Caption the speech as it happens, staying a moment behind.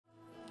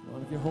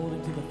you're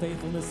holding to the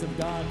faithfulness of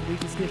God, can we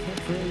just give him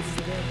praise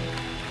today?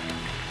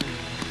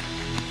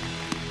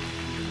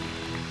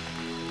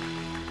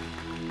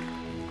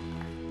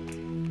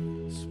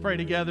 Let's pray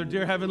together.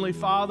 Dear Heavenly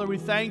Father, we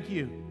thank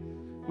you.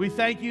 We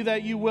thank you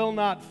that you will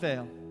not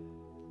fail.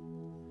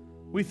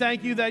 We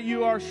thank you that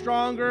you are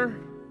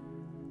stronger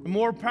and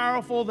more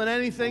powerful than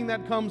anything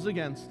that comes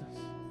against us.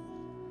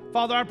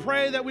 Father, I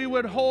pray that we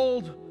would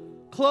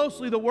hold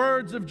closely the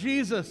words of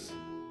Jesus,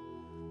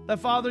 that,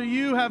 Father,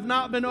 you have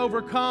not been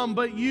overcome,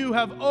 but you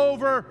have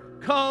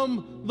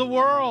overcome the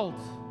world.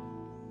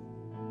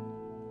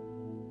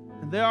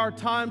 And there are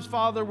times,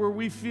 Father, where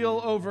we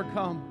feel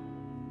overcome.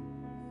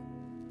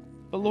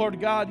 But,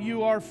 Lord God,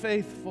 you are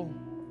faithful.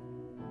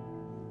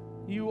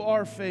 You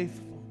are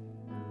faithful.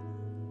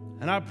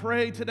 And I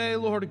pray today,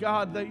 Lord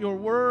God, that your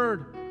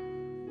word,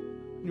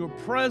 your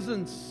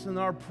presence, and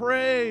our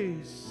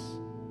praise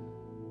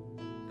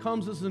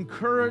comes as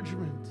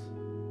encouragement,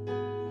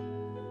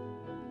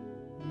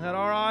 and that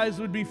our eyes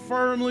would be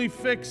firmly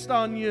fixed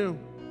on you,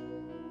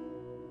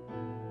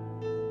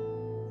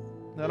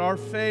 that our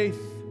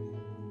faith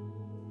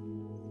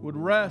would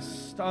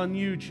rest on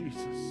you,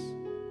 Jesus.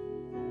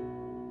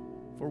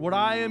 For what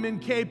I am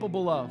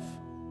incapable of,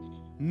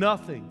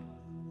 nothing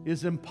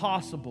is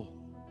impossible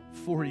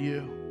for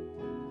you.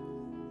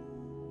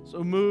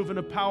 So move in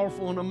a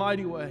powerful and a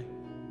mighty way,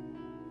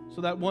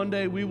 so that one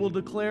day we will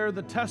declare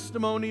the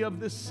testimony of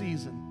this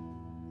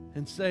season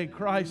and say,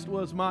 Christ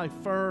was my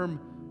firm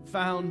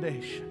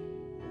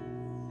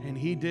foundation, and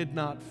he did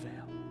not fail.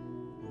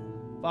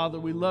 Father,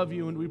 we love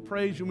you and we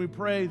praise you, and we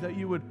pray that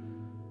you would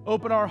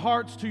open our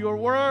hearts to your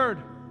word,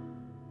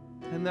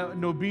 and that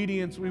in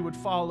obedience we would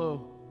follow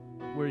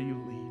where you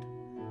lead.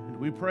 And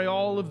we pray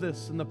all of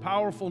this in the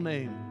powerful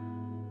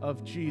name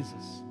of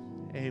Jesus.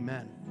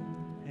 Amen.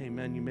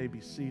 Amen. You may be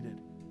seated.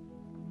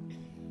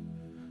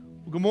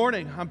 Well, good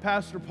morning. I'm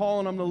Pastor Paul,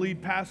 and I'm the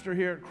lead pastor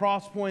here at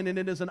Crosspoint, and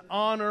it is an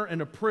honor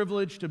and a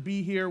privilege to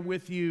be here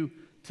with you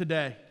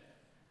today.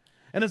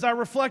 And as I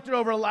reflected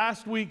over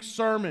last week's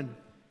sermon,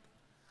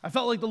 I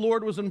felt like the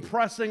Lord was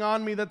impressing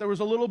on me that there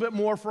was a little bit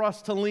more for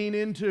us to lean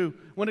into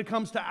when it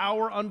comes to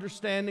our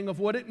understanding of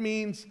what it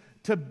means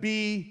to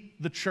be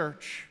the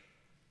church.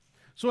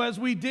 So as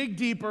we dig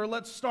deeper,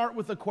 let's start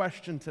with a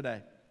question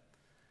today.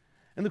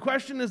 And the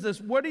question is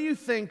this: what do you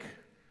think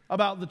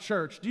about the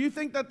church? Do you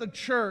think that the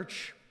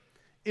church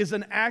is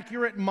an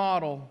accurate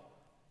model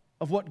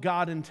of what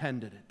God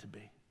intended it to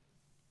be?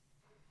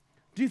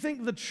 Do you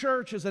think the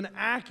church is an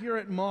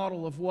accurate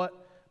model of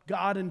what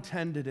God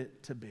intended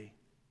it to be?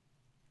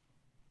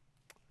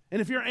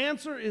 And if your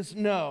answer is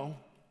no,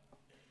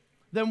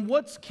 then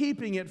what's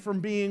keeping it from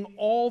being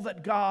all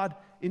that God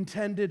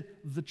intended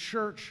the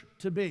church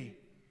to be?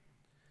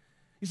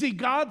 You see,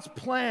 God's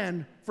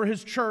plan for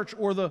his church,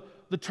 or the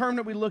term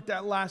that we looked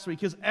at last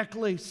week, is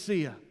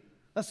ecclesia.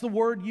 That's the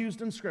word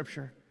used in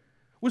Scripture.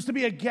 Was to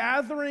be a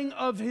gathering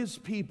of his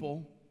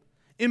people,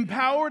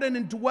 empowered and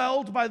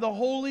indwelled by the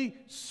Holy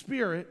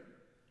Spirit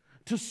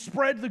to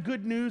spread the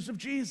good news of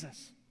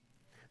Jesus.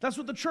 That's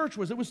what the church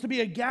was. It was to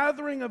be a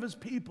gathering of his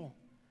people,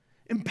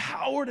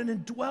 empowered and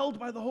indwelled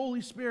by the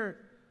Holy Spirit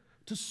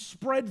to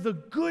spread the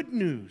good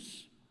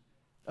news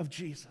of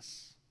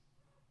Jesus.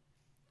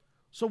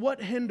 So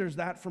what hinders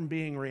that from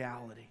being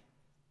reality?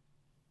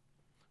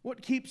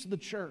 What keeps the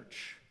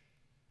church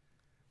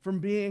from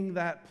being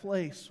that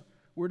place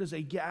where it is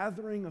a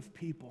gathering of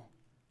people,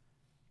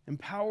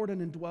 empowered and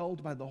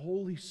indwelled by the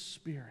Holy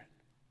Spirit,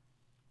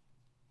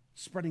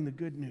 spreading the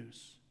good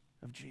news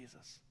of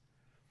Jesus?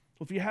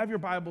 Well, if you have your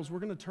Bibles, we're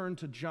going to turn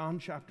to John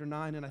chapter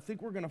 9, and I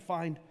think we're going to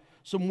find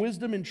some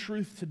wisdom and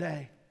truth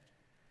today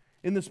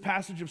in this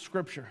passage of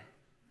Scripture.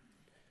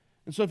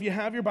 And so if you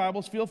have your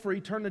Bibles, feel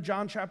free, turn to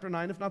John chapter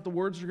 9. If not, the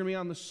words are going to be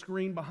on the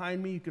screen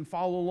behind me. You can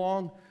follow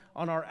along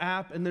on our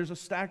app, and there's a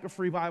stack of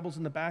free Bibles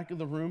in the back of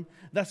the room.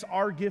 That's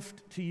our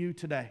gift to you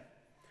today.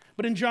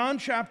 But in John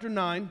chapter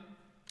 9,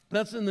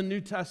 that's in the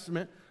New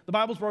Testament. The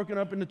Bible's broken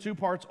up into two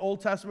parts: Old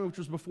Testament, which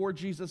was before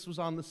Jesus was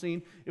on the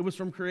scene. It was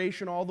from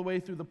creation all the way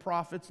through the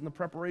prophets and the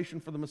preparation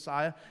for the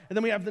Messiah. And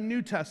then we have the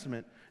New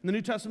Testament. And the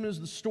New Testament is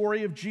the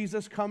story of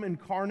Jesus come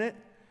incarnate,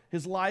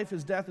 his life,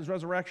 his death, his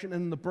resurrection,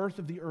 and the birth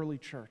of the early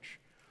church.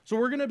 So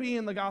we're going to be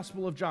in the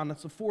Gospel of John.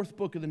 That's the fourth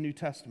book of the New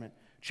Testament.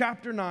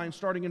 Chapter 9,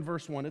 starting in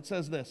verse 1, it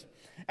says this: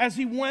 As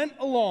he went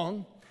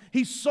along,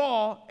 he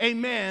saw a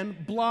man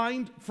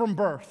blind from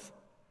birth.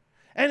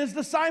 And his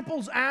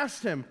disciples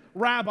asked him,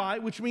 Rabbi,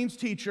 which means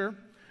teacher,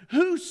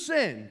 who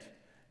sinned,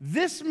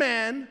 this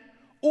man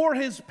or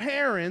his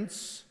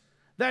parents,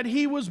 that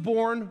he was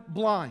born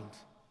blind?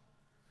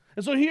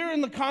 And so here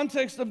in the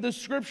context of this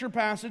scripture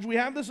passage, we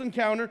have this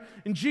encounter,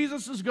 and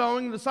Jesus is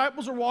going, the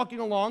disciples are walking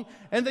along,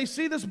 and they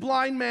see this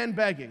blind man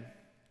begging.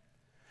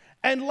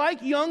 And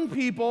like young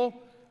people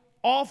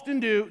often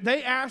do,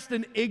 they asked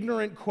an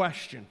ignorant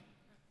question.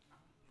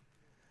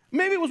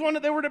 Maybe it was one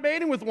that they were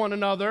debating with one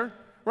another,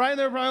 right?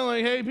 They're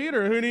probably like, hey,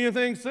 Peter, who do you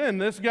think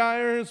sinned, this guy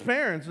or his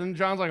parents? And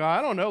John's like,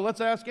 I don't know,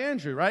 let's ask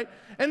Andrew, right?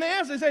 And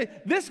they say,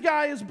 this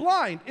guy is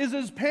blind. Is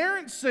his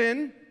parents'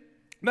 sin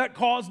that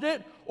caused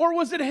it? Or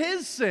was it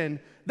his sin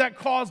that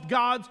caused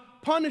God's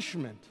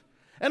punishment?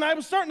 And I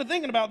was starting to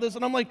thinking about this,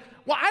 and I'm like,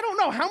 well, I don't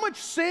know. How much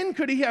sin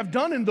could he have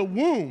done in the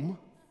womb,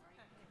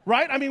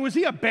 right? I mean, was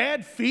he a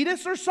bad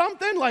fetus or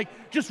something?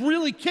 Like, just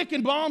really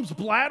kicking Mom's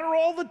bladder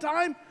all the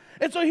time?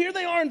 And so here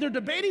they are, and they're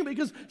debating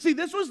because, see,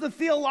 this was the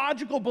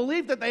theological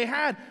belief that they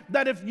had,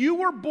 that if you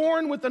were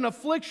born with an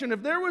affliction,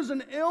 if there was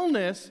an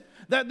illness,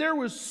 that there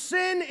was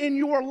sin in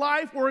your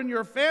life or in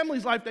your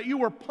family's life, that you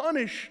were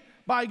punished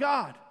by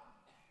God.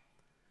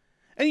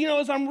 And,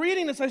 as I'm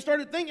reading this, I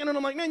started thinking, and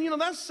I'm like, man,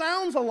 that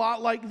sounds a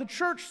lot like the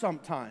church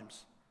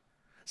sometimes.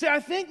 See, I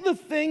think the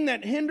thing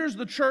that hinders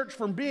the church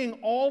from being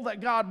all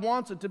that God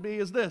wants it to be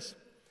is this.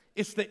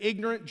 It's the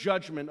ignorant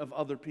judgment of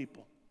other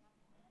people.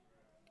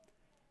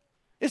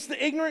 It's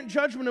the ignorant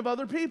judgment of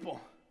other people.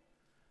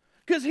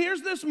 Because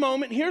here's this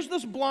moment, here's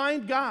this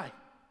blind guy.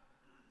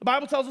 The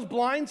Bible tells us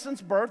blind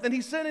since birth, and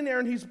he's sitting there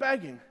and he's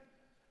begging.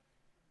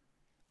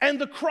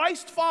 And the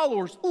Christ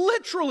followers,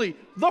 literally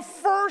the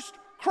first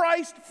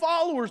Christ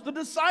followers, the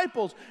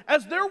disciples,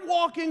 as they're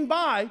walking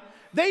by,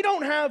 they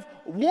don't have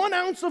 1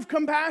 ounce of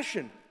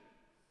compassion.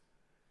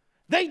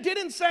 They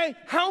didn't say,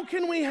 how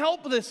can we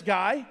help this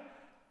guy?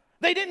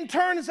 They didn't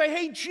turn and say,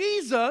 hey,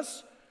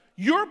 Jesus,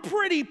 you're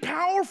pretty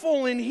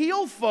powerful in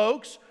heal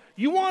folks.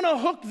 You want to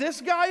hook this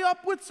guy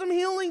up with some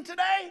healing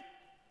today?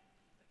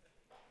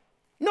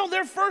 No,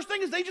 their first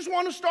thing is they just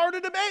want to start a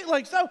debate.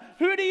 Like, so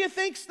who do you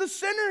think's the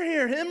sinner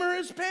here, him or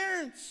his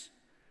parents?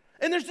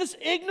 And there's this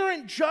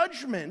ignorant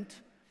judgment.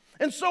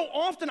 And so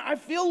often I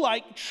feel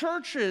like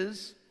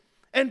churches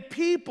and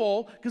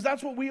people, because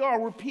that's what we are,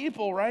 we're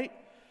people, right?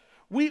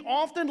 We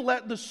often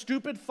let the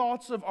stupid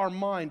thoughts of our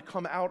mind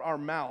come out our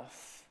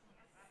mouth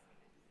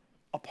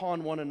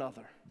upon one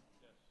another.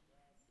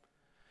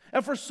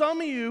 And for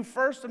some of you,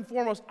 first and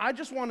foremost, I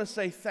just want to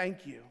say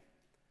thank you.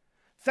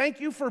 Thank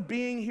you for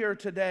being here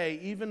today,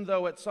 even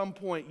though at some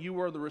point you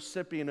were the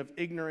recipient of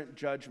ignorant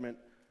judgment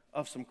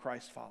of some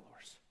Christ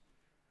followers.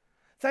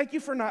 Thank you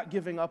for not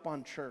giving up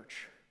on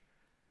church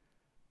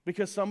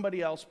because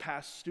somebody else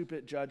passed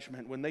stupid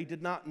judgment when they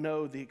did not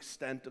know the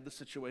extent of the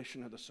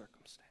situation or the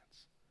circumstance.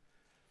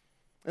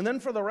 And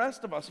then for the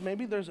rest of us,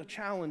 maybe there's a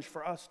challenge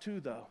for us too,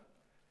 though.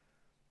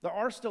 There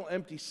are still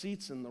empty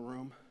seats in the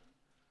room.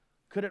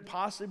 Could it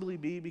possibly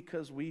be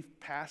because we've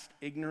passed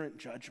ignorant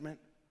judgment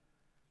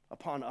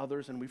upon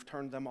others and we've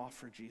turned them off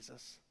for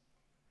Jesus?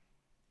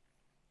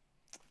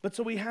 But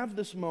so we have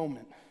this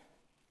moment.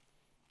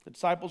 The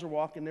disciples are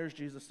walking, there's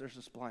Jesus, there's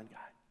this blind guy.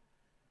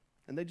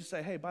 And they just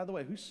say, hey, by the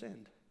way, who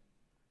sinned?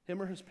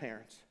 Him or his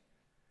parents?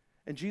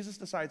 And Jesus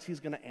decides he's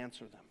going to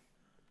answer them.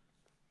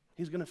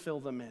 He's going to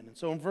fill them in. And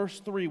so in verse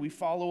 3, we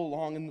follow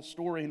along in the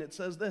story, and it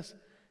says this,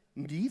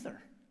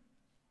 neither.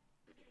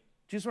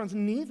 Jesus runs,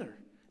 neither.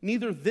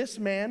 Neither this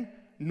man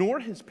nor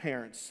his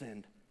parents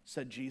sinned,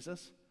 said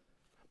Jesus.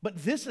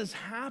 But this has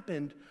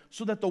happened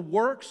so that the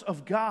works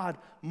of God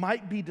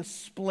might be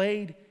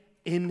displayed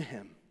in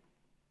him.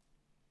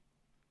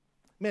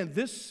 Man,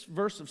 this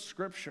verse of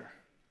Scripture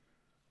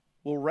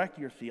will wreck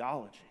your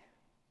theology.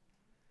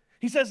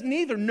 He says,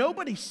 neither,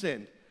 nobody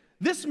sinned.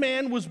 This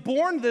man was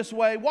born this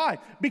way. Why?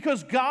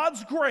 Because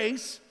God's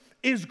grace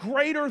is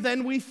greater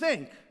than we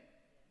think.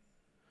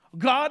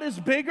 God is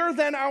bigger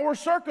than our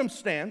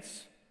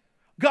circumstance.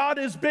 God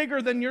is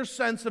bigger than your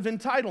sense of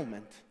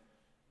entitlement.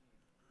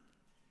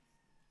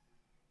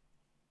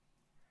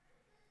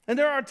 And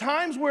there are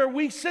times where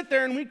we sit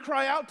there and we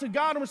cry out to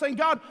God and we're saying,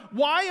 God,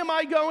 why am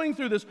I going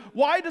through this?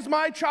 Why does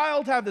my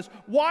child have this?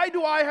 Why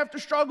do I have to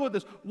struggle with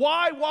this?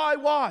 Why?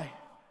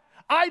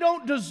 I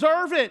don't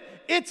deserve it.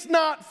 It's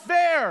not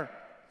fair.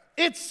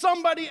 It's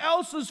somebody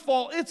else's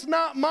fault. It's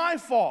not my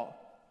fault.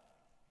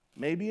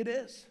 Maybe it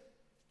is.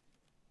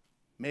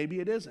 Maybe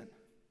it isn't.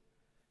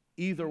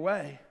 Either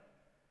way,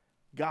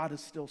 God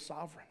is still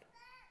sovereign.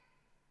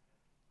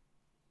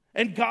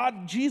 And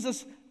God,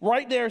 Jesus,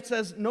 right there, it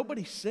says,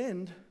 nobody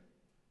sinned.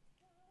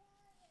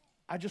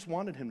 I just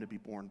wanted him to be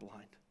born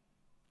blind.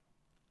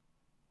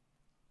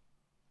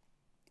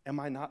 Am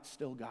I not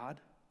still God?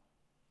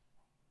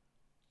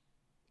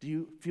 Do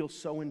you feel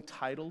so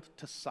entitled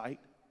to sight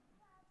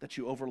that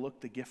you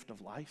overlook the gift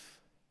of life?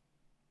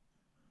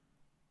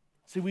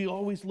 See, we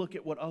always look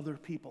at what other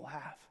people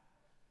have,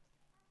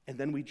 and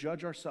then we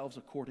judge ourselves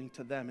according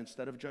to them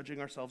instead of judging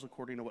ourselves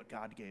according to what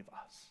God gave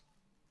us.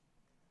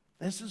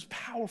 This is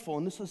powerful,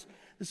 and this is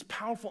this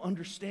powerful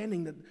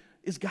understanding that,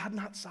 is God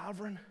not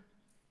sovereign?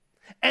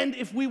 And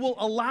if we will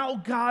allow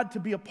God to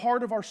be a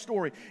part of our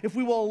story, if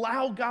we will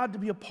allow God to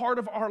be a part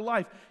of our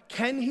life,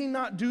 can he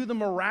not do the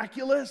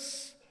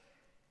miraculous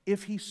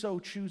if he so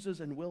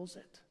chooses and wills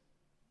it?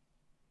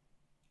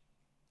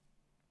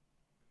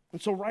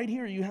 And so right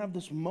here you have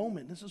this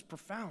moment. This is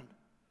profound.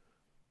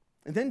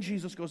 And then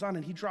Jesus goes on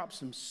and he drops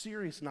some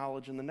serious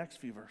knowledge in the next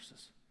few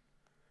verses.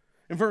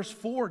 In verse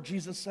 4,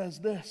 Jesus says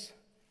this.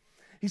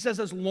 He says,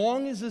 as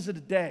long as it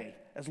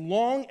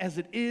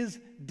is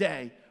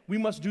day, we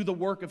must do the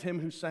work of him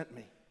who sent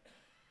me.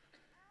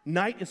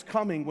 Night is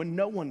coming when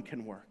no one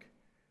can work.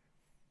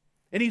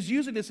 And he's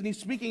using this and he's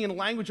speaking in a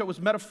language that was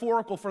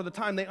metaphorical for the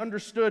time. They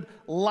understood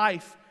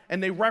life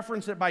and they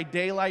reference it by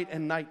daylight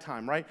and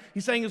nighttime, right?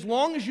 He's saying as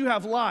long as you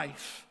have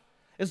life,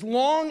 as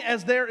long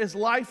as there is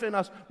life in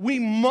us, we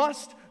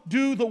must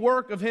do the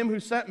work of him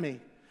who sent me.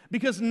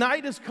 Because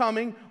night is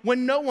coming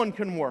when no one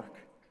can work.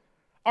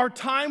 Our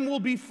time will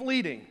be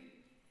fleeting.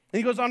 And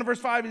he goes on to verse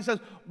 5, he says,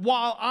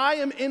 while I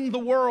am in the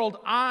world,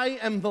 I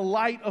am the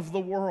light of the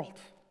world.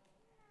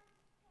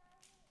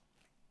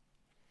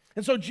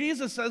 And so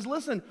Jesus says,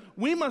 listen,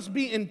 we must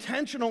be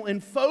intentional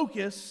and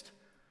focused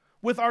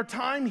with our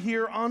time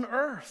here on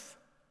earth.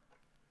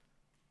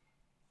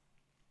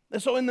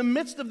 And so in the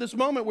midst of this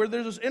moment where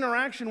there's this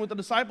interaction with the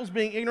disciples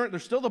being ignorant,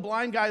 there's still the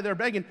blind guy there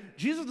begging,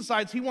 Jesus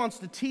decides he wants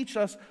to teach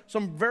us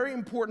some very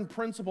important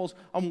principles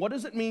on what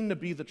does it mean to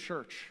be the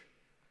church.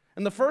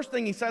 And the first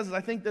thing he says is,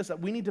 I think this, that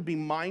we need to be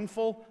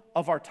mindful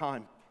of our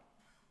time.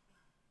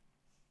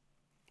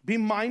 Be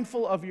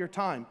mindful of your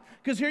time.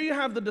 Because here you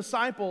have the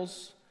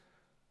disciples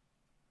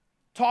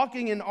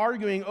talking and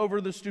arguing over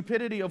the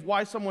stupidity of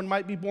why someone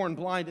might be born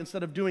blind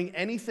instead of doing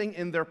anything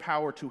in their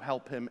power to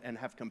help him and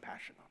have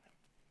compassion on him.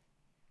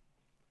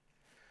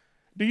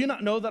 Do you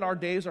not know that our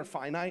days are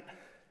finite?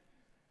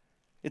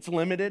 It's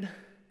limited,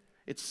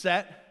 it's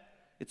set,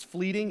 it's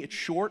fleeting, it's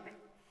short.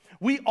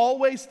 We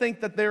always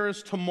think that there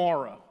is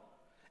tomorrow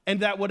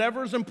and that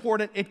whatever is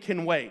important, it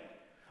can wait.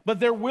 But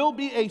there will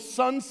be a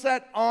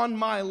sunset on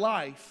my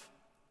life,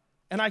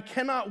 and I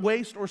cannot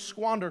waste or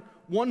squander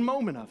one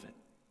moment of it.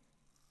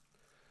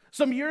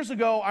 Some years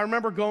ago, I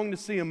remember going to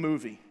see a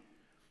movie.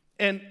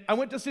 And I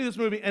went to see this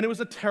movie, and it was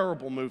a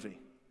terrible movie.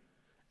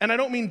 And I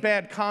don't mean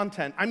bad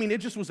content. I mean, it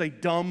just was a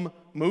dumb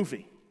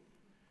movie.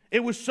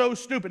 It was so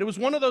stupid. It was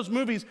one of those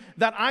movies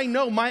that I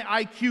know my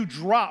IQ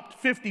dropped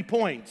 50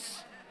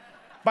 points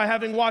by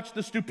having watched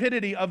the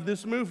stupidity of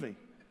this movie.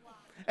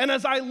 And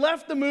as I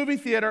left the movie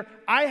theater,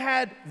 I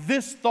had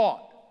this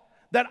thought,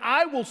 that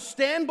I will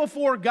stand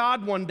before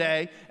God one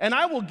day and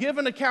I will give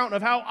an account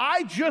of how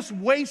I just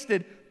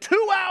wasted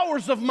 2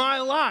 hours of my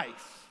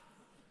life.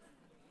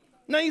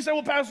 Now you say,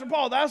 well, Pastor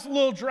Paul, that's a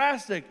little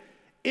drastic.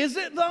 Is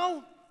it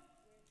though?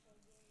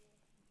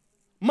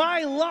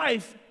 My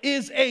life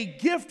is a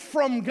gift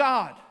from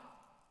God.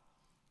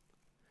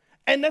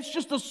 And that's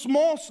just a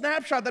small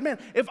snapshot that, man,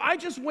 if I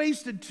just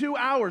wasted 2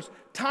 hours,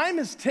 time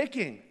is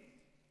ticking.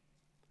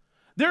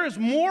 There is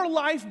more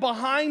life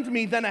behind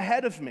me than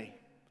ahead of me.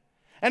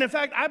 And in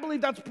fact, I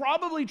believe that's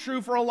probably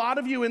true for a lot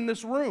of you in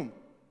this room.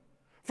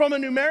 From a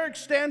numeric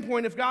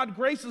standpoint, if God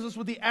graces us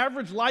with the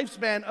average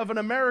lifespan of an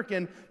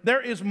American,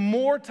 there is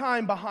more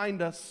time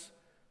behind us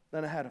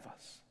than ahead of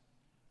us.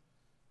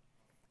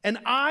 And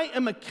I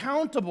am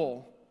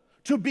accountable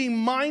to be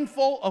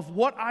mindful of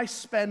what I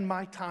spend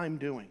my time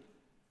doing.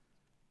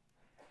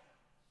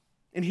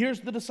 And here's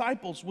the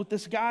disciples with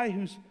this guy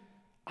who's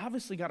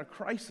obviously got a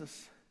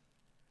crisis.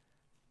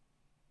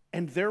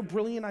 And their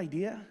brilliant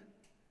idea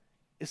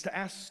is to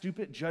ask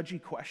stupid,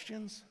 judgy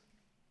questions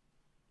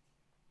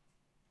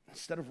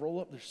instead of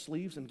roll up their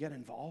sleeves and get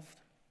involved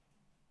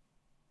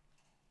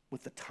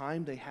with the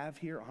time they have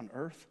here on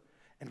earth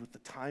and with the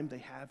time they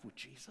have with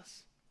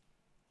Jesus.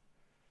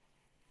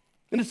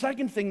 And the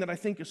second thing that I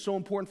think is so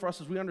important for us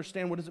as we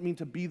understand what does it mean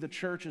to be the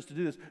church is to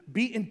do this.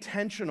 Be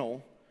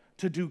intentional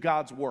to do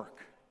God's work.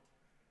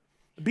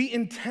 Be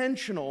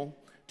intentional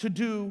to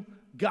do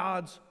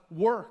God's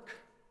work.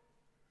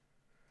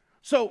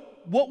 So,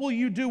 what will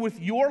you do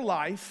with your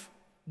life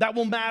that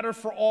will matter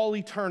for all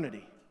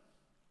eternity?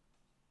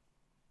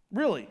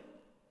 Really.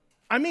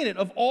 I mean it.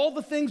 Of all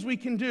the things we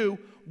can do,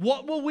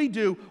 what will we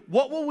do?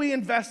 What will we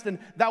invest in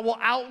that will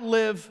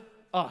outlive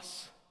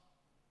us?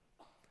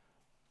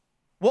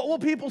 What will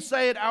people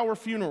say at our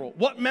funeral?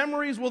 What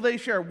memories will they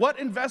share? What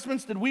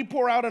investments did we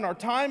pour out in our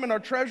time and our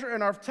treasure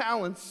and our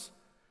talents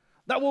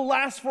that will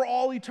last for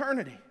all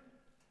eternity?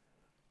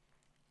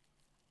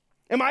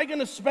 Am I going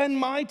to spend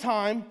my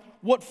time,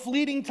 what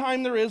fleeting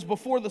time there is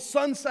before the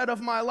sunset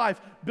of my life,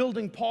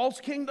 building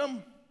Paul's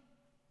kingdom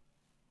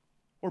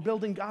or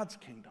building God's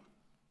kingdom?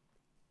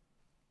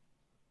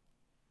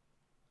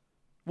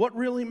 What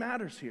really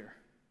matters here?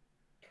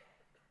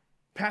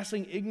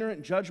 Passing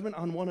ignorant judgment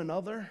on one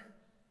another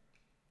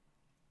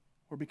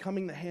or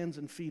becoming the hands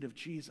and feet of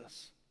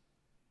Jesus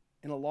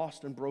in a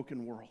lost and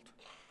broken world?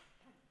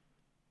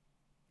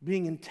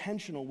 Being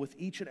intentional with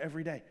each and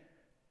every day,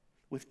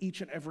 with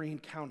each and every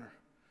encounter,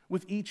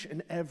 with each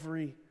and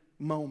every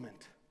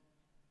moment.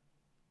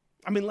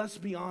 I mean, let's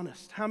be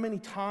honest. How many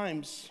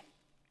times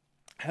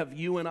have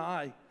you and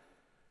I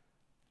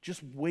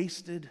just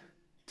wasted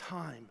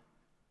time?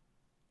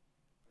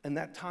 And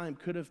that time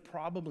could have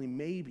probably,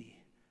 maybe,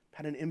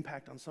 had an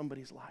impact on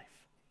somebody's life.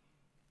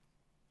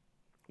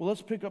 Well,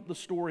 let's pick up the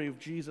story of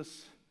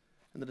Jesus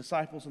and the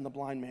disciples and the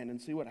blind man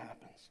and see what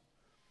happens.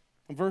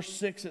 In verse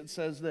 6, it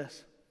says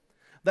this,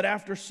 that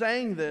after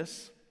saying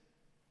this,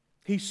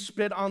 he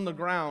spit on the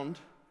ground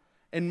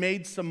and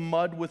made some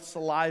mud with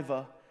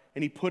saliva,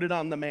 and he put it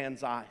on the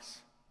man's eyes.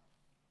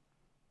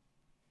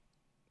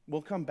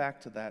 We'll come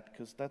back to that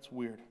because that's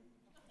weird.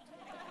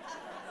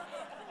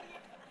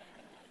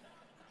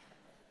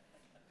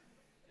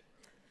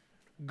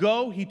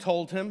 "Go," he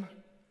told him,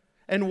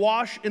 "and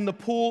wash in the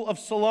pool of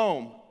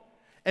Siloam."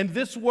 And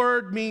this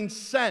word means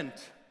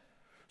sent.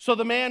 So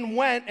the man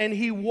went and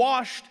he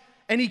washed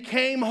and he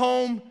came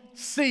home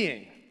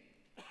seeing.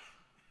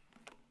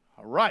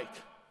 All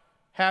right,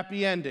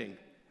 happy ending.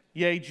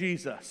 Yay,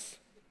 Jesus.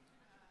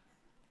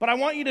 But I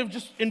want you to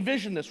just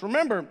envision this.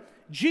 Remember,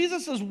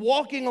 Jesus is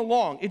walking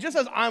along. It just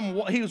says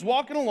he was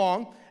walking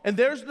along, and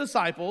there's the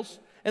disciples,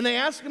 and they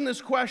ask him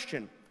this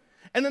question.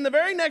 And then the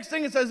very next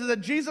thing it says is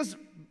that Jesus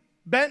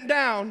bent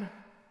down,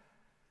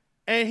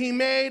 and he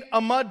made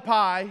a mud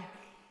pie,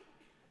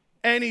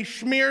 and he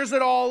smears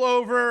it all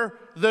over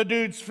the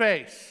dude's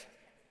face.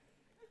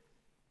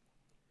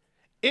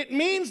 It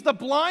means the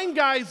blind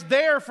guy's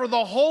there for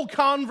the whole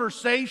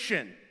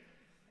conversation.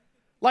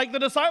 Like the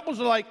disciples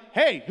are like,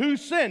 "Hey, who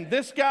sinned,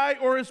 this guy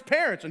or his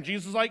parents?" And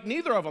Jesus is like,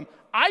 "Neither of them.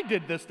 I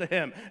did this to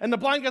him." And the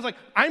blind guy's like,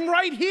 "I'm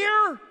right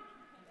here.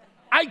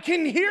 I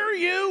can hear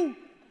you."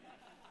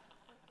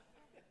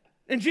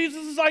 And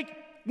Jesus is like,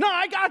 "No,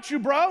 I got you,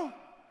 bro.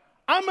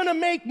 I'm going to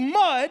make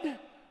mud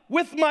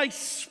with my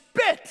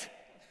spit.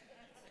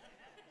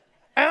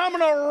 And I'm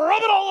going to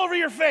rub it all over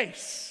your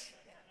face."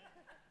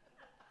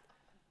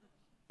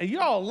 And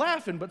y'all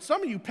laughing, but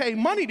some of you pay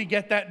money to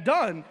get that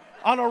done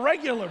on a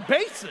regular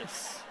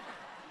basis.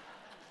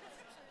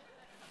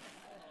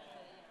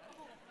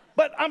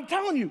 But I'm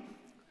telling you,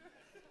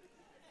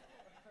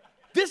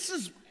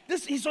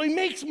 so he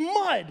makes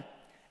mud,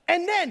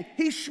 and then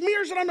he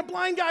smears it on the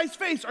blind guy's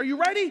face. Are you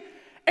ready?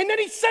 And then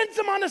he sends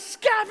him on a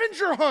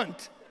scavenger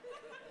hunt.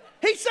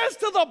 He says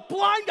to the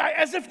blind guy,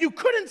 as if you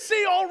couldn't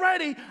see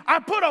already, "I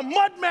put a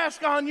mud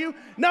mask on you.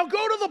 Now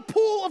go to the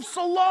pool of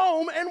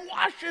Siloam and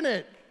wash in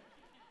it."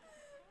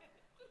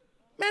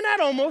 Man,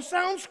 that almost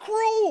sounds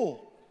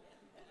cruel.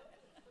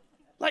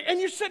 Like, and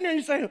you're sitting there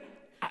and you're saying,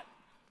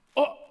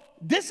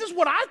 this is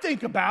what I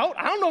think about.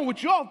 I don't know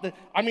what y'all think.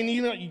 I mean,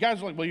 you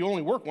guys are like, "Well, you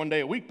only work one day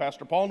a week,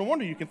 Pastor Paul. No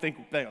wonder you can think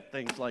of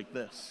things like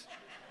this."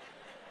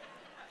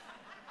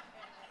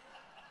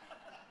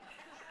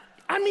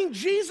 I mean,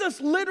 Jesus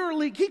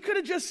literally, he could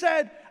have just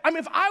said,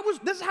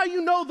 this is how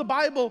you know the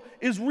Bible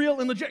is real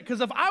and legit.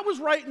 Because if I was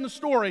writing the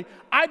story,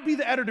 I'd be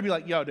the editor to be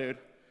like, "Yo, dude,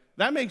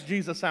 that makes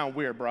Jesus sound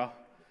weird, bro.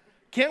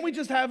 Can't we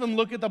just have him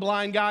look at the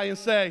blind guy and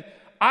say,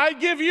 'I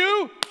give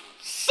you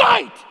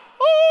sight'?"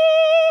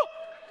 Oh!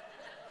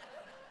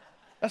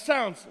 That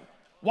sounds,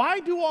 why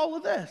do all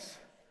of this?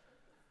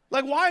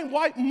 Like,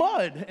 why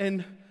mud?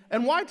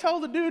 And why tell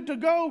the dude to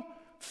go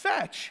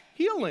fetch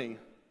healing?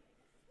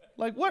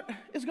 Like, what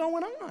is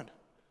going on?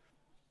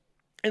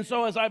 And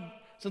so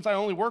since I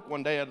only work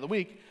one day out of the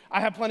week,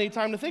 I have plenty of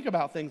time to think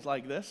about things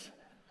like this.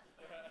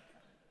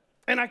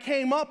 And I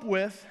came up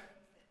with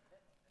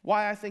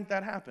why I think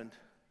that happened.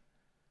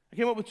 I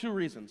came up with 2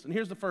 reasons. And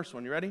here's the first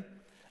one. You ready?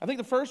 I think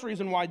the first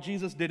reason why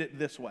Jesus did it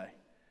this way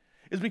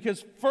is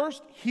because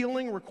first,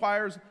 healing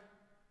requires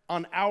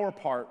on our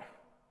part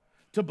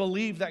to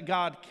believe that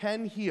God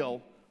can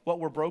heal what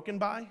we're broken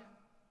by,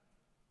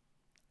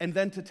 and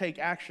then to take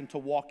action to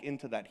walk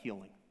into that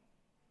healing.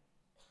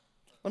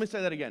 Let me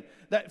say that again.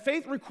 That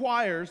faith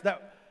requires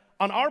that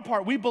on our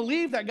part, we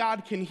believe that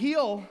God can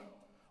heal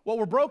what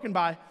we're broken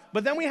by,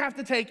 but then we have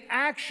to take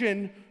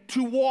action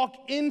to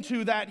walk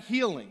into that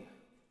healing.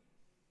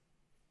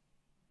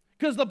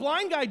 Because the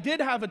blind guy did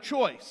have a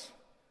choice.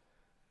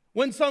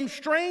 When some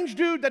strange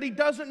dude that he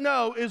doesn't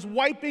know is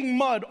wiping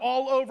mud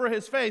all over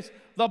his face,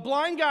 the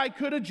blind guy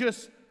could have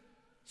just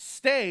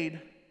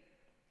stayed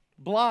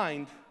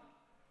blind,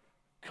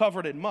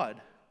 covered in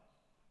mud.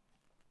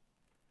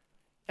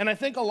 And I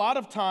think a lot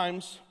of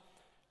times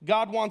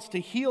God wants to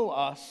heal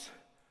us,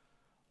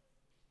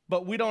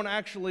 but we don't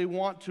actually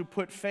want to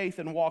put faith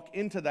and walk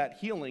into that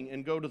healing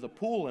and go to the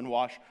pool and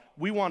wash.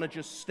 We want to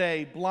just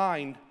stay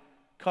blind,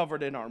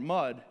 covered in our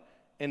mud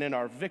and in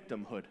our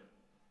victimhood.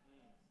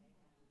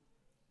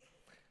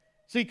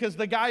 See, because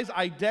the guy's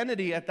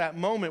identity at that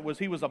moment was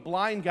he was a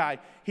blind guy.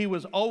 He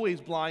was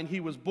always blind. He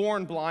was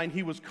born blind.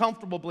 He was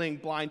comfortable being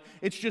blind.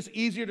 It's just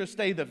easier to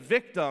stay the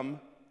victim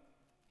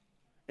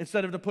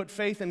instead of to put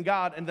faith in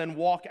God and then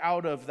walk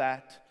out of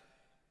that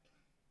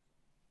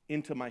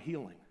into my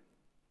healing.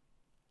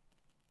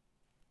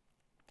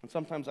 And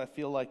sometimes I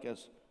feel like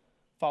as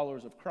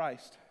followers of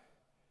Christ,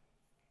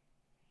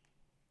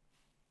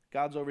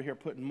 God's over here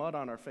putting mud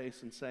on our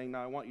face and saying,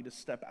 "Now I want you to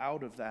step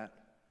out of that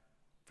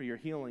for your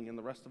healing," and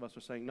the rest of us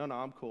are saying, no,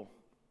 I'm cool.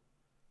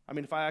 I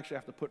mean, if I actually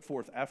have to put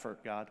forth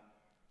effort, God,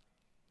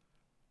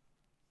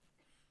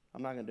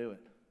 I'm not going to do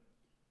it.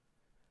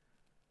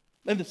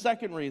 And the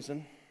second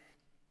reason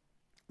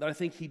that I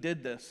think he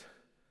did this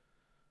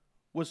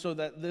was so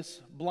that this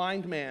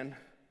blind man,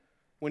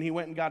 when he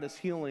went and got his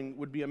healing,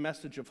 would be a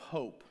message of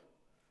hope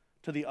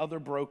to the other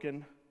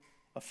broken,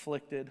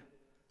 afflicted,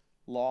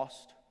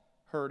 lost,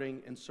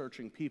 hurting, and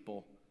searching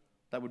people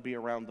that would be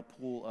around the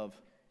pool of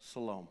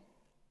Siloam.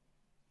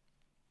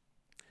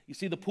 You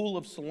see, the pool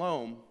of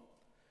Siloam,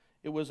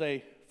 it was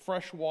a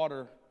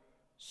freshwater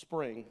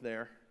spring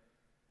there,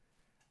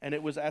 and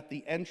it was at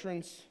the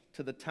entrance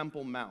to the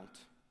Temple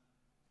Mount.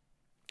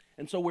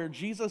 And so where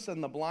Jesus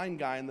and the blind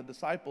guy and the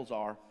disciples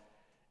are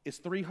is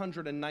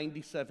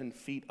 397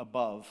 feet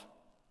above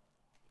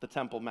the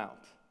Temple Mount.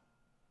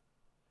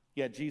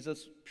 Yet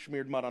Jesus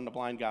smeared mud on the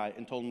blind guy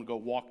and told him to go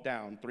walk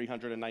down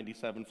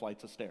 397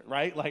 flights of stairs,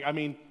 right?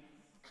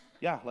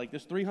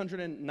 There's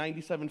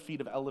 397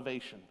 feet of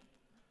elevation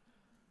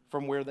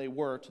from where they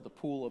were to the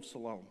Pool of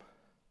Siloam.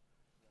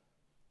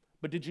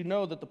 But did you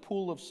know that the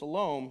Pool of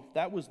Siloam,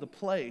 that was the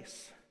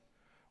place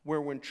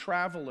where when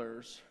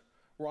travelers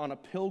were on a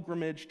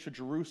pilgrimage to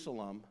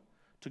Jerusalem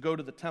to go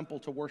to the temple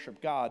to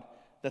worship God,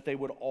 that they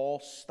would all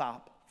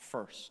stop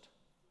first.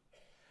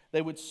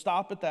 They would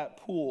stop at that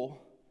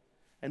pool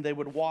and they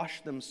would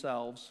wash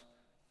themselves,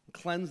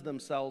 cleanse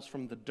themselves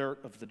from the dirt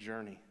of the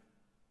journey.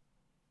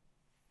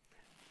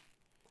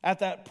 At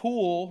that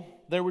pool,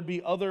 there would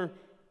be other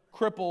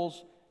cripples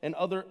and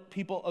other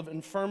people of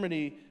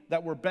infirmity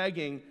that were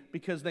begging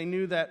because they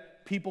knew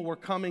that people were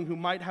coming who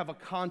might have a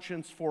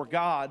conscience for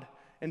God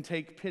and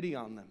take pity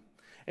on them.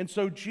 And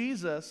so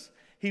Jesus,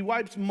 he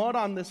wipes mud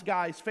on this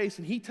guy's face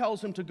and he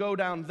tells him to go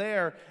down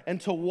there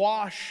and to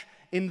wash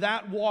in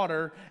that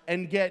water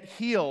and get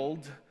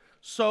healed,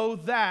 so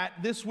that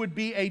this would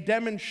be a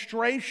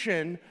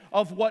demonstration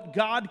of what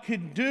God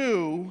could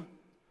do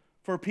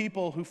for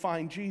people who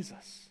find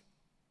Jesus.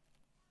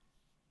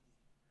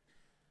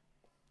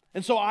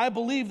 And so I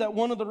believe that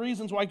one of the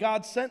reasons why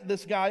God sent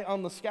this guy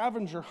on the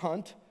scavenger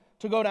hunt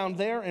to go down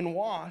there and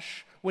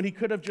wash when he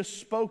could have just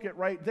spoke it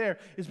right there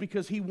is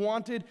because he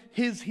wanted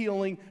his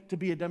healing to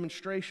be a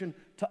demonstration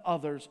to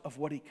others of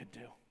what he could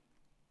do.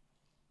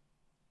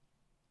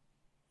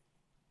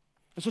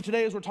 And so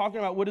today, as we're talking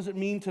about what does it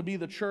mean to be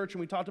the church,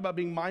 and we talked about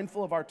being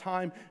mindful of our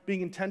time,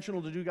 being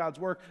intentional to do God's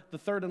work, the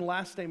third and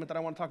last statement that I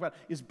want to talk about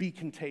is be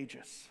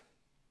contagious.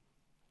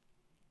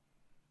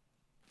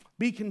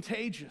 Be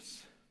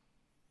contagious.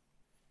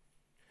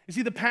 You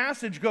see, the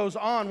passage goes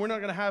on. We're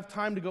not going to have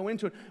time to go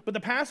into it, but the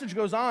passage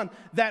goes on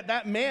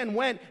that man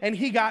went and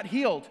he got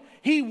healed.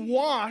 He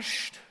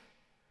washed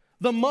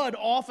the mud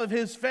off of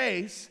his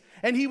face,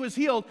 and he was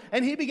healed,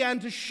 and he began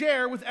to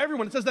share with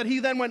everyone. It says that he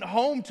then went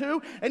home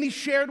too, and he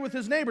shared with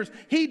his neighbors.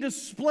 He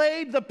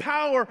displayed the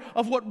power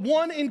of what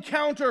one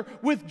encounter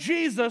with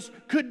Jesus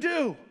could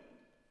do.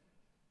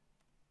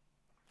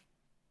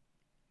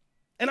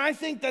 And I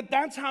think that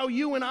that's how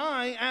you and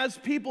I, as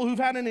people who've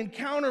had an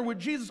encounter with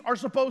Jesus, are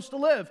supposed to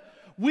live.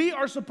 We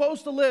are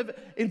supposed to live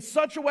in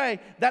such a way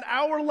that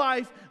our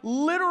life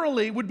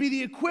literally would be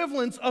the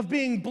equivalence of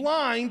being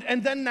blind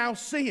and then now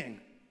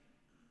seeing.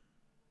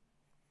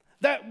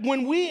 That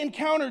when we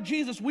encounter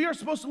Jesus, we are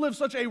supposed to live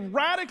such a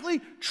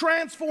radically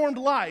transformed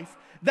life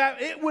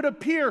that it would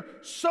appear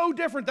so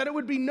different, that it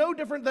would be no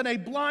different than a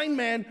blind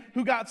man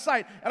who got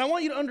sight. And I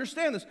want you to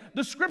understand this.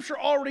 The scripture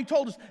already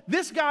told us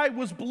this guy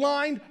was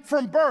blind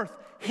from birth.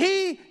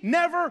 He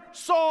never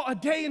saw a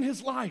day in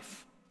his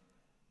life.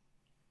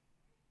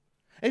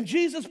 And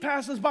Jesus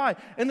passes by,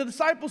 and the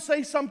disciples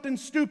say something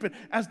stupid,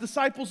 as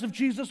disciples of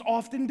Jesus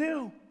often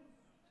do.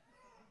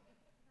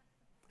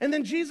 And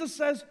then Jesus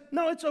says,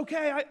 no, it's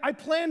okay. I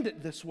planned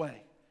it this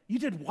way. You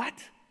did what?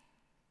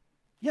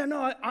 Yeah,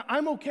 no,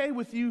 I'm okay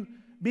with you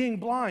being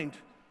blind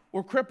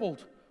or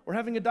crippled or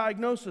having a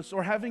diagnosis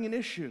or having an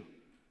issue,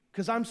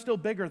 because I'm still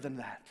bigger than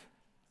that.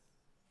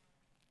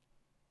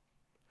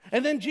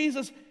 And then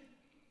Jesus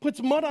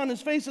puts mud on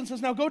his face and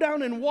says, now go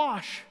down and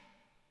wash.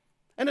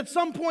 And at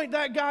some point,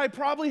 that guy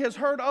probably has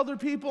heard other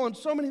people and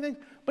so many things,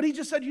 but he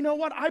just said, you know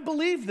what? I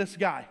believe this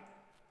guy.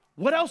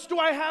 What else do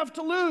I have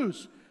to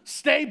lose?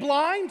 Stay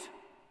blind?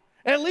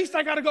 At least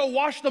I got to go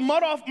wash the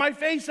mud off my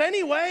face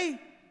anyway.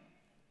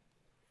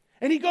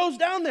 And he goes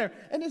down there,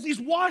 and as he's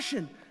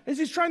washing, as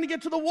he's trying to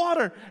get to the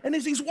water, and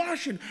as he's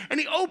washing, and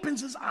he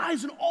opens his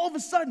eyes, and all of a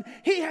sudden,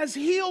 he has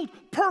healed,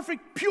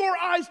 perfect, pure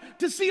eyes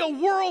to see a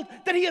world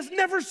that he has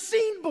never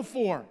seen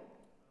before.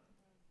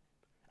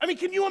 I mean,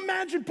 can you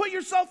imagine? Put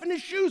yourself in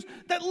his shoes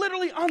that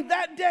literally on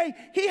that day,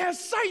 he has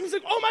sight, and he's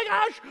like, oh my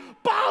gosh,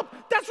 Bob,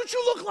 that's what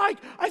you look like.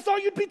 I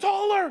thought you'd be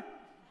taller.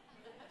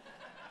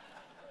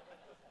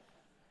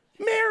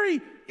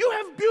 Mary, you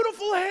have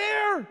beautiful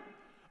hair.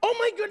 Oh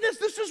my goodness,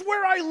 this is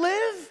where I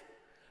live?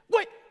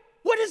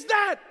 What is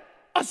that?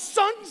 A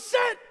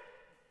sunset?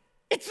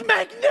 It's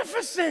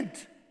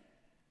magnificent.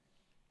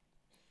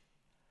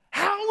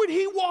 How would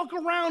he walk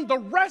around the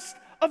rest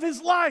of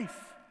his life?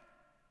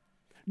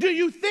 Do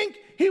you think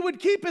he would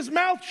keep his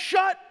mouth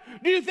shut?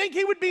 Do you think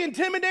he would be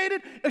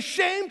intimidated,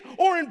 ashamed,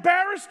 or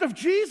embarrassed of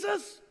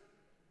Jesus?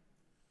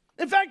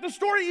 In fact, the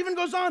story even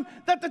goes on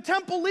that the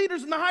temple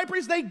leaders and the high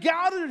priests, they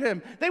gathered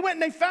him. They went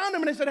and they found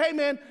him and they said, hey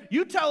man,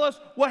 you tell us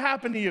what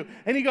happened to you.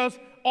 And he goes,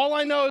 all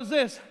I know is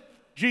this,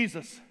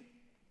 Jesus.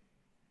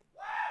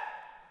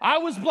 I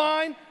was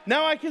blind,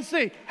 now I can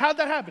see. How'd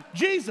that happen?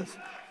 Jesus.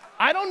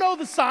 I don't know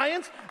the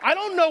science. I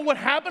don't know what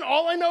happened.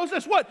 All I know is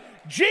this, what?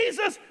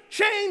 Jesus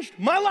changed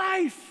my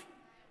life.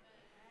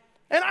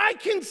 And I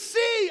can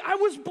see, I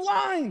was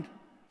blind.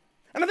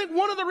 And I think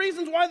one of the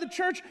reasons why the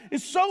church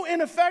is so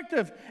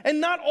ineffective and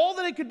not all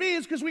that it could be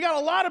is because we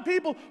got a lot of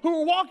people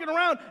who are walking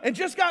around and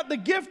just got the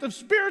gift of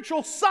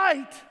spiritual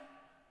sight,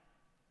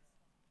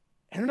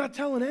 And they're not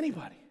telling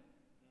anybody.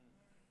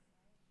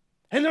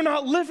 And they're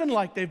not living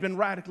like they've been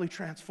radically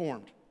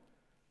transformed.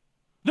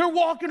 They're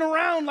walking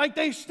around like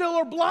they still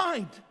are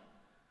blind.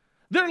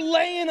 They're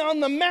laying on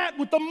the mat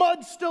with the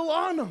mud still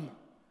on them.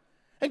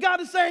 And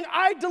God is saying,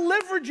 I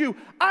delivered you.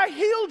 I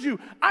healed you.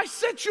 I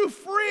set you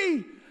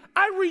free.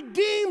 I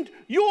redeemed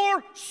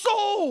your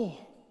soul.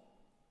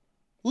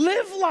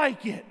 Live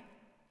like it.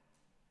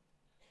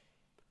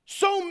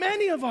 So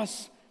many of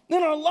us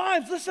in our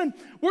lives, listen,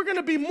 we're going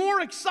to be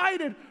more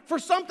excited for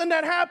something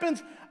that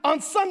happens on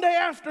Sunday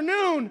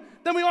afternoon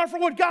than we are for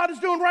what God is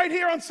doing right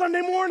here on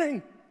Sunday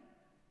morning.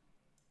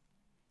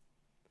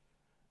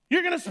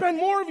 You're going to spend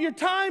more of your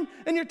time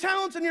and your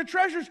talents and your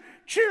treasures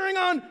cheering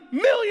on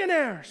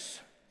millionaires.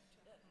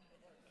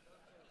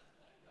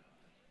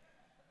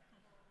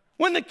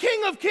 When the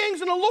King of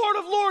Kings and the Lord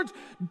of Lords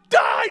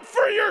died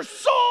for your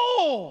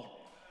soul.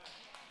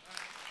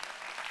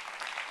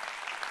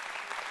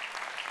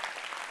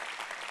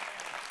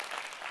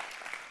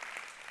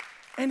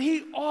 And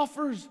he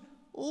offers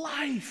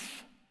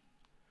life,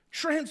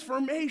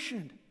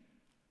 transformation.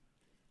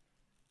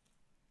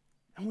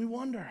 And we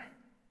wonder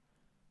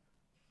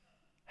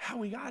how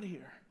we got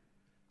here.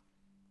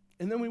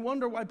 And then we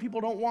wonder why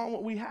people don't want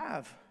what we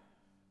have.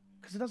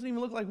 Because it doesn't even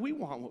look like we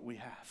want what we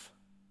have.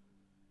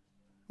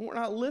 And we're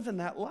not living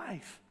that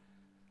life.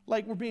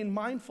 Like we're being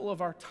mindful of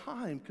our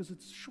time because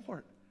it's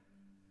short.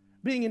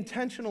 Being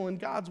intentional in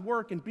God's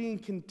work and being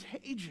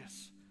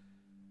contagious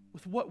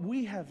with what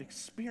we have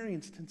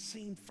experienced and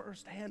seen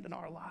firsthand in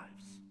our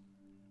lives.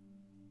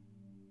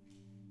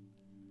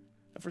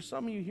 And for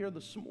some of you here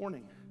this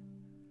morning,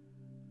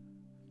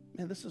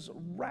 man, this is a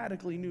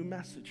radically new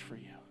message for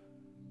you.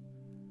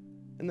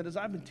 And that as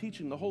I've been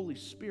teaching, the Holy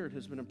Spirit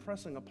has been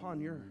impressing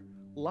upon your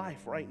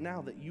life right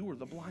now that you are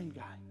the blind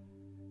guy.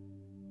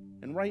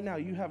 And right now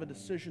you have a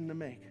decision to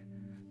make,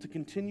 to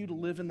continue to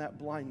live in that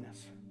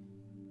blindness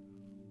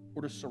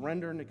or to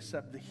surrender and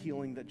accept the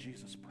healing that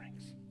Jesus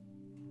brings.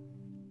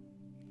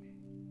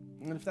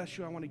 And if that's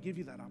you, I want to give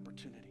you that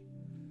opportunity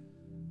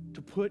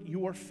to put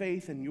your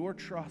faith and your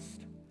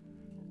trust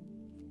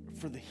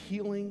for the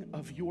healing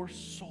of your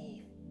soul.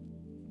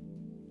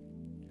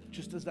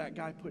 Just as that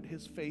guy put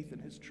his faith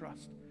and his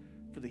trust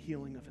for the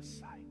healing of his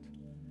sight.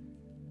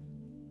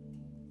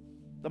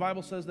 The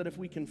Bible says that if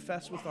we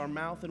confess with our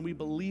mouth and we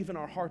believe in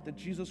our heart that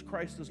Jesus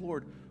Christ is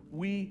Lord,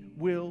 we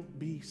will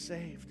be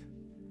saved.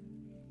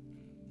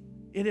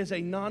 It is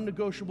a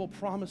non-negotiable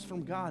promise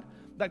from God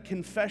that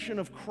confession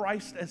of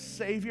Christ as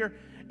Savior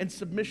and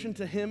submission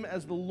to Him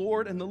as the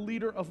Lord and the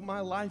leader of my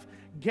life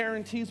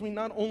guarantees me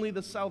not only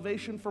the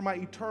salvation for my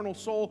eternal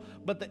soul,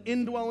 but the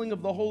indwelling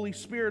of the Holy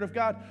Spirit of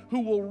God,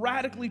 who will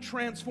radically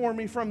transform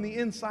me from the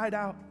inside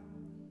out,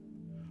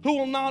 who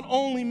will not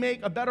only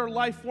make a better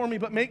life for me,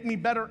 but make me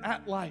better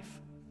at life,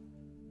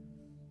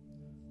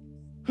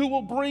 who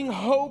will bring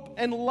hope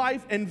and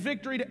life and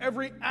victory to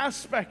every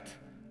aspect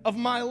of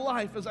my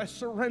life as I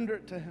surrender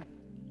it to Him.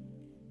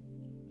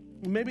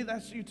 Maybe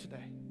that's you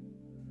today.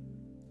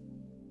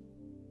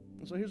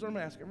 And so here's what I'm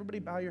going to ask. Everybody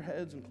bow your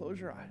heads and close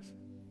your eyes.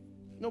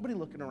 Nobody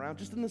looking around,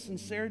 just in the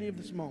sincerity of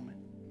this moment.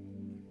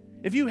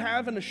 If you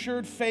have an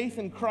assured faith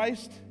in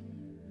Christ,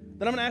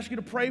 then I'm going to ask you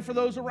to pray for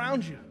those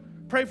around you.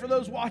 Pray for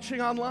those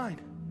watching online.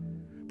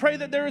 Pray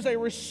that there is a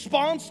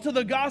response to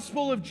the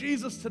gospel of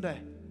Jesus today.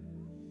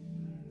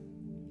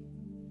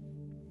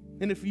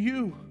 And if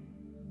you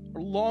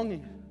are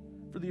longing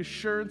for the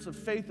assurance of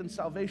faith and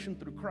salvation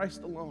through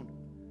Christ alone,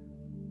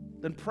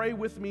 then pray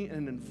with me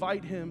and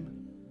invite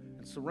Him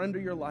and surrender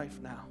your life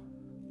now.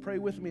 Pray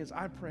with me as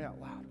I pray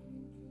out loud.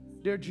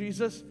 Dear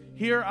Jesus,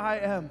 here I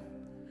am.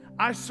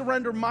 I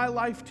surrender my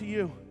life to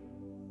you.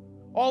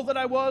 All that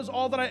I was,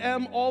 all that I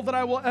am, all that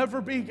I will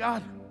ever be,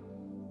 God.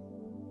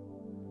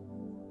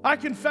 I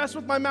confess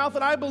with my mouth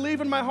and I believe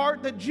in my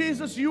heart that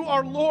Jesus, you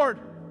are Lord.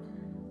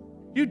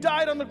 You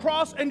died on the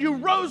cross and you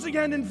rose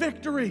again in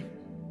victory.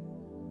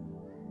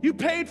 You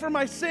paid for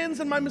my sins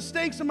and my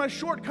mistakes and my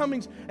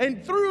shortcomings,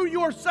 and through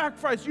your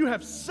sacrifice, you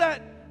have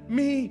set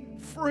me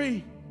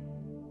free.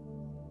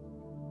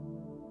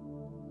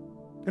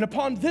 And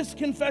upon this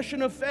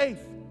confession of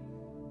faith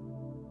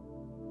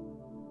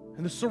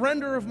and the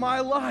surrender of my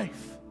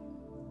life,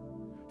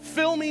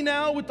 fill me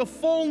now with the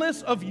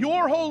fullness of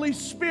your Holy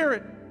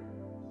Spirit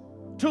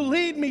to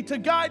lead me, to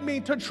guide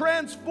me, to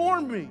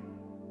transform me,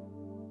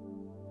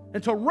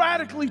 and to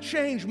radically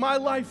change my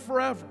life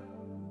forever.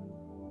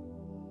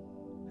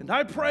 And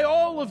I pray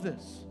all of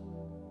this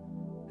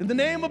in the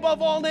name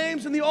above all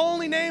names and the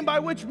only name by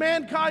which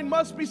mankind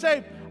must be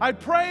saved. I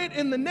pray it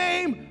in the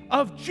name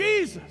of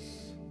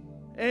Jesus.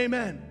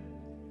 Amen.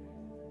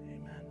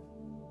 Amen.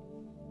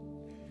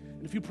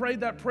 And if you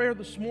prayed that prayer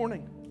this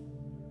morning,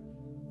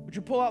 would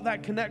you pull out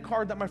that Connect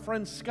card that my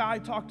friend Sky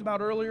talked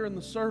about earlier in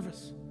the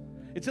service?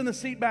 It's in the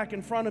seat back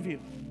in front of you.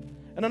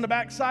 And on the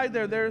back side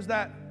there's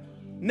that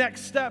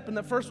next step. And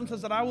the first one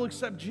says that I will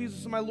accept Jesus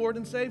as my Lord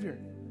and Savior.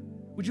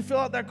 Would you fill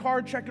out that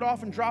card, check it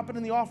off, and drop it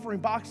in the offering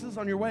boxes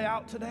on your way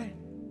out today?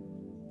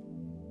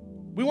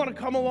 We want to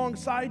come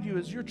alongside you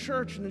as your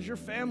church and as your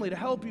family to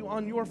help you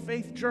on your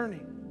faith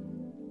journey.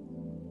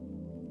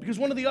 Because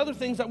one of the other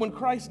things that when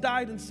Christ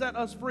died and set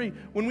us free,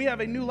 when we have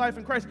a new life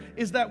in Christ,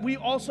 is that we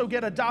also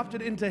get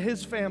adopted into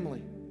his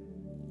family.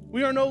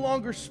 We are no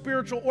longer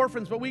spiritual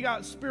orphans, but we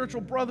got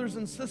spiritual brothers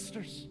and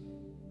sisters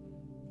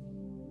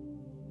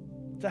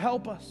to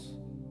help us,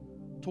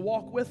 to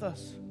walk with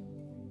us,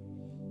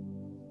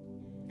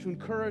 to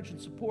encourage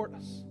and support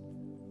us,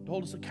 to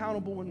hold us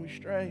accountable when we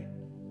stray,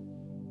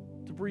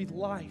 to breathe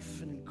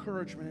life and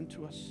encouragement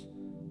into us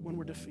when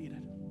we're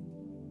defeated.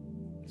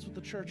 That's what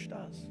the church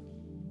does.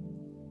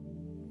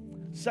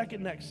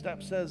 Second next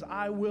step says,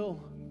 I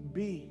will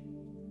be.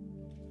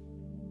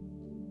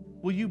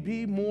 Will you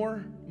be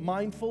more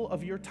mindful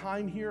of your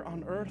time here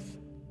on earth?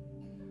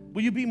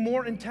 Will you be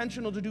more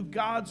intentional to do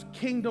God's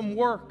kingdom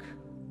work?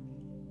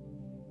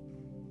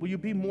 Will you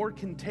be more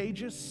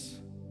contagious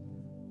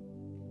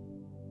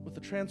with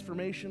the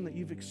transformation that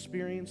you've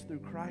experienced through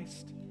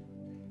Christ?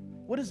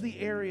 What is the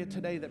area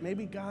today that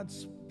maybe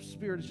God's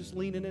Spirit is just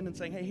leaning in and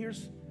saying, hey,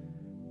 here's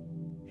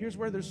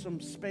where there's some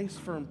space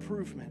for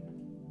improvement.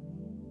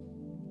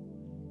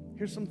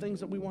 Here's some things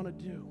that we want to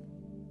do.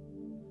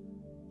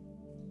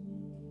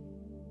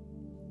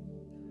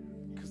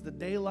 Because the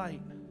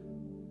daylight,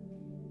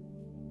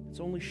 it's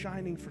only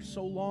shining for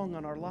so long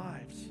on our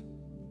lives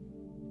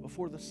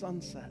before the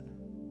sunset.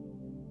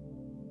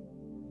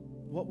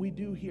 What we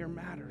do here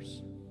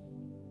matters.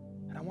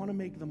 And I want to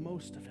make the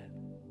most of it.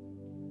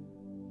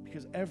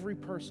 Because every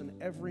person,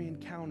 every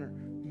encounter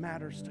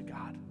matters to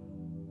God.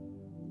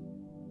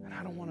 And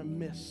I don't want to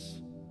miss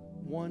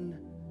one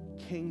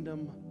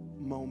kingdom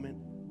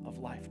moment of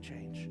life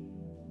change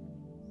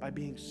by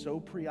being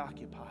so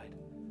preoccupied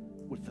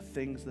with the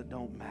things that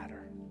don't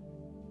matter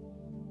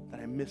that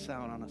I miss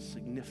out on a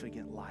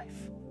significant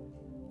life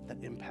that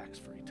impacts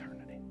for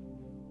eternity.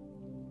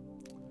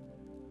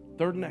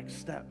 Third next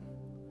step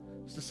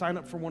is to sign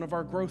up for one of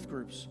our growth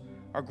groups.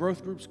 Our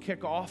growth groups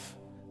kick off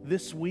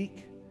this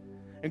week.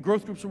 And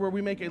growth groups are where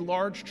we make a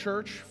large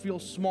church feel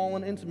small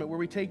and intimate, where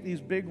we take these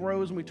big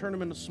rows and we turn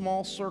them into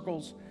small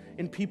circles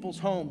in people's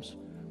homes,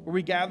 where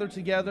we gather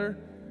together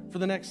for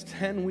the next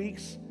 10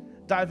 weeks,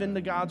 dive into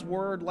God's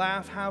word,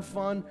 laugh, have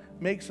fun,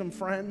 make some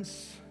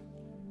friends,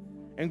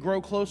 and grow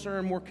closer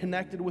and more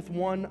connected with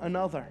one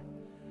another.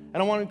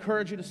 And I want to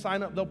encourage you to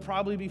sign up. They'll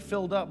probably be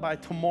filled up by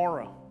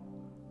tomorrow.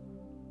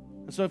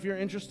 And so if you're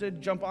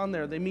interested, jump on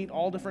there. They meet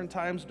all different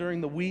times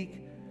during the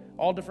week,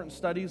 all different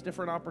studies,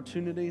 different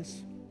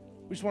opportunities.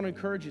 We just want to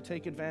encourage you to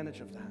take advantage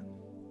of that.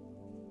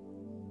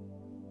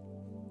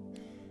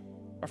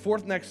 Our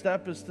fourth next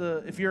step is to,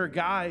 if you're a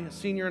guy, a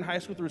senior in high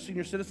school through a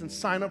senior citizen,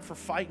 sign up for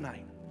Fight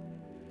Night.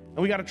 And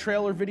we got a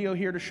trailer video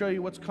here to show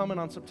you what's coming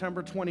on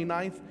September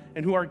 29th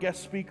and who our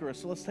guest speaker is.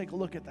 So let's take a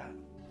look at that.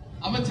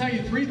 I'm going to tell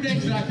you 3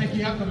 things that I think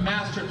you have to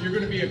master if you're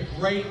going to be a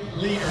great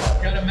leader.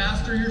 You got to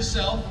master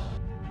yourself,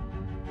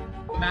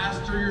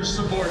 master your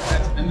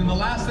subordinates, and then the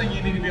last thing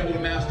you need to be able to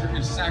master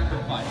is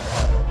sacrifice.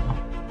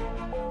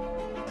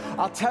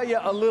 I'll tell you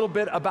a little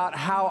bit about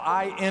how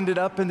I ended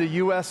up in the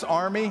U.S.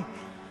 Army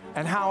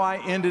and how I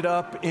ended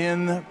up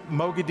in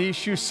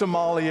Mogadishu,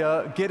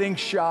 Somalia, getting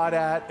shot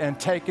at and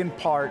taking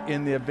part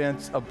in the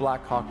events of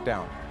Black Hawk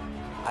Down.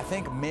 I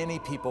think many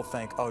people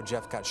think, oh,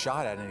 Jeff got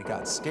shot at and he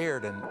got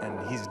scared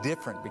and he's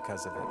different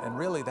because of it. And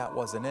really, that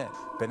wasn't it.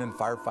 Been in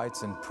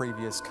firefights and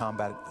previous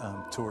combat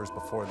tours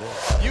before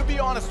this. You be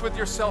honest with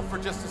yourself for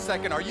just a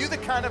second. Are you the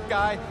kind of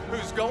guy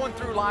who's going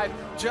through life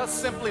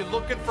just simply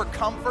looking for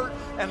comfort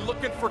and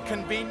looking for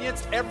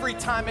convenience? Every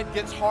time it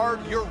gets hard,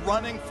 you're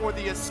running for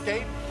the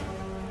escape?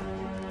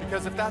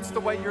 Because if that's the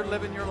way you're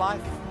living your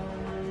life,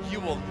 you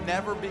will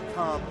never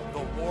become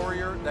the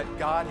warrior that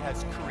God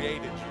has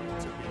created you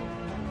to be.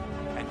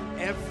 And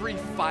every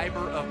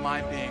fiber of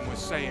my being was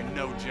saying,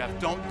 no, Jeff,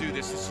 don't do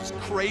this. This is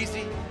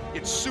crazy.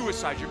 It's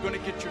suicide. You're going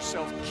to get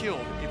yourself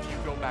killed if you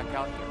go back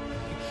out there.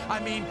 I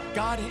mean,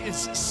 God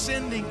is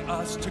sending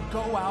us to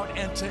go out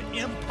and to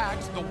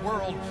impact the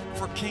world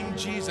for King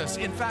Jesus.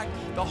 In fact,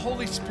 the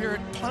Holy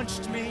Spirit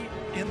punched me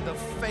in the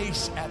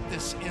face at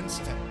this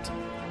instant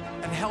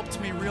and helped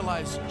me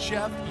realize,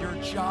 Jeff, your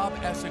job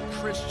as a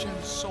Christian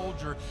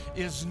soldier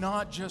is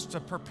not just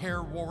to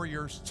prepare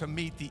warriors to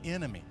meet the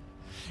enemy.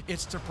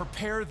 It's to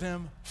prepare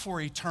them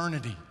for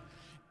eternity.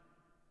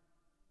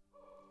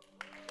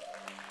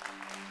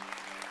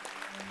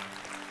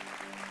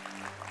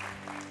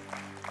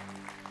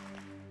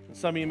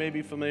 Some of you may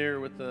be familiar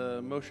with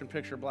the motion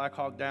picture Black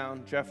Hawk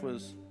Down. Jeff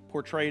was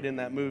portrayed in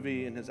that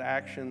movie and his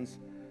actions.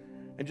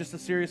 And just a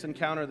serious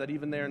encounter that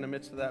even there in the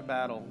midst of that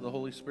battle, the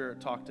Holy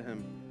Spirit talked to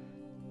him,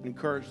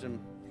 encouraged him.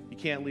 You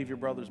can't leave your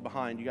brothers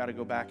behind. You got to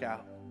go back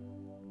out.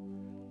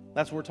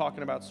 That's what we're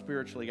talking about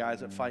spiritually,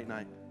 guys, at Fight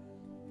Night.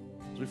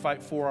 As we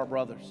fight for our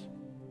brothers.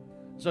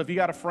 So if you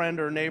got a friend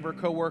or a neighbor,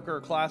 coworker,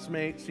 or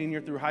classmate, senior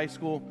through high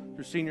school,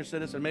 through senior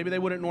citizen, maybe they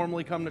wouldn't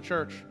normally come to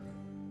church,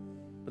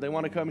 but they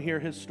want to come hear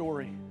his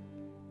story.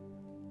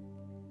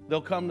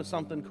 They'll come to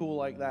something cool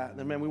like that.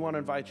 And man, we want to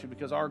invite you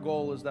because our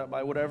goal is that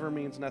by whatever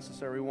means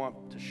necessary, we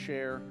want to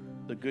share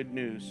the good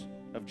news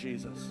of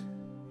Jesus.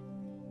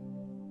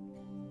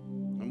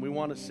 And we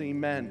want to see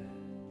men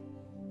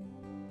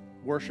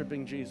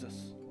worshiping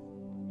Jesus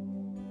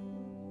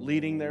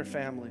leading their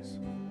families,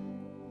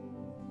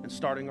 and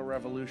starting a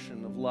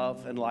revolution of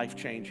love and life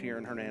change here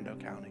in Hernando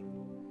County.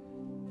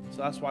 So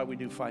that's why we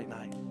do Fight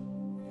Night.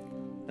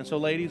 And so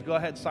ladies, go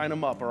ahead, sign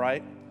them up, all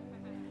right?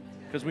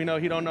 Because we know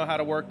he don't know how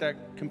to work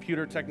that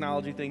computer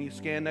technology thing. You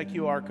scan that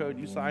QR code,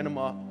 you sign them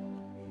up.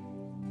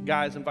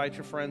 Guys, invite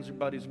your friends, your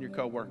buddies, and your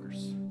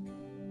coworkers.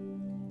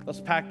 Let's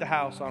pack the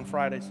house on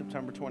Friday,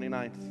 September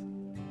 29th,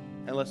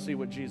 and let's see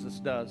what Jesus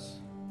does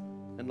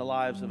in the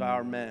lives of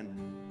our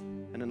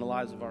men and in the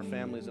lives of our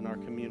families and our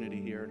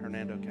community here in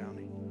Hernando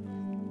County.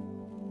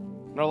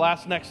 And our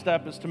last next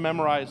step is to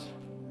memorize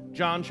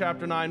John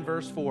chapter 9,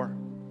 verse 4.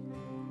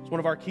 It's one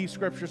of our key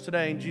scriptures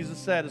today, and Jesus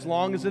said, as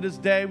long as it is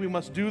day, we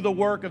must do the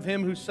work of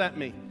him who sent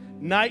me.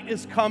 Night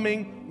is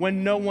coming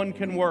when no one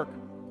can work.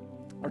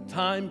 Our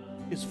time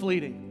is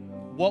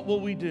fleeting. What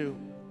will we do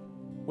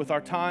with our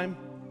time,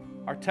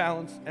 our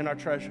talents, and our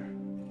treasure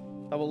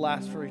that will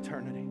last for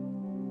eternity?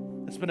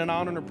 It's been an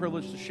honor and a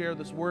privilege to share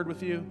this word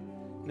with you.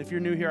 And if you're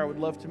new here, I would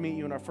love to meet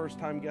you in our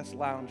first-time guest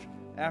lounge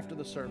after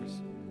the service.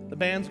 The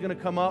band's going to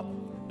come up.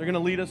 They're going to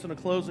lead us in a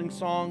closing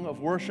song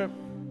of worship.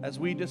 As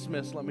we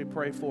dismiss, let me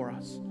pray for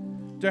us.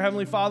 Dear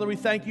Heavenly Father, we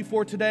thank you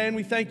for today, and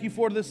we thank you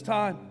for this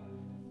time.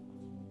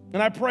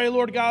 And I pray,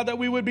 Lord God, that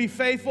we would be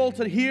faithful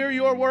to hear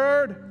your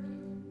word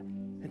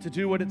and to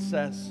do what it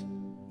says.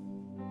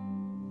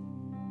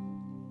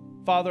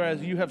 Father,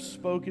 as you have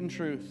spoken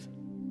truth,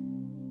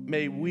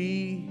 may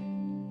we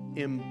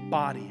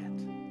embody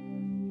it.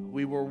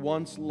 We were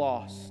once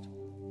lost,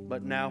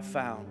 but now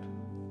found.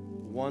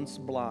 Once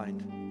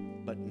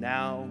blind, but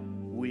now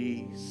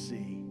we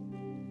see.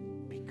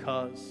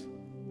 Because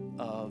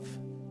of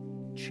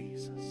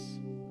Jesus.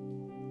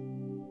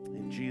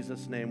 In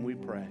Jesus' name we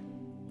pray.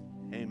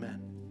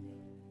 Amen.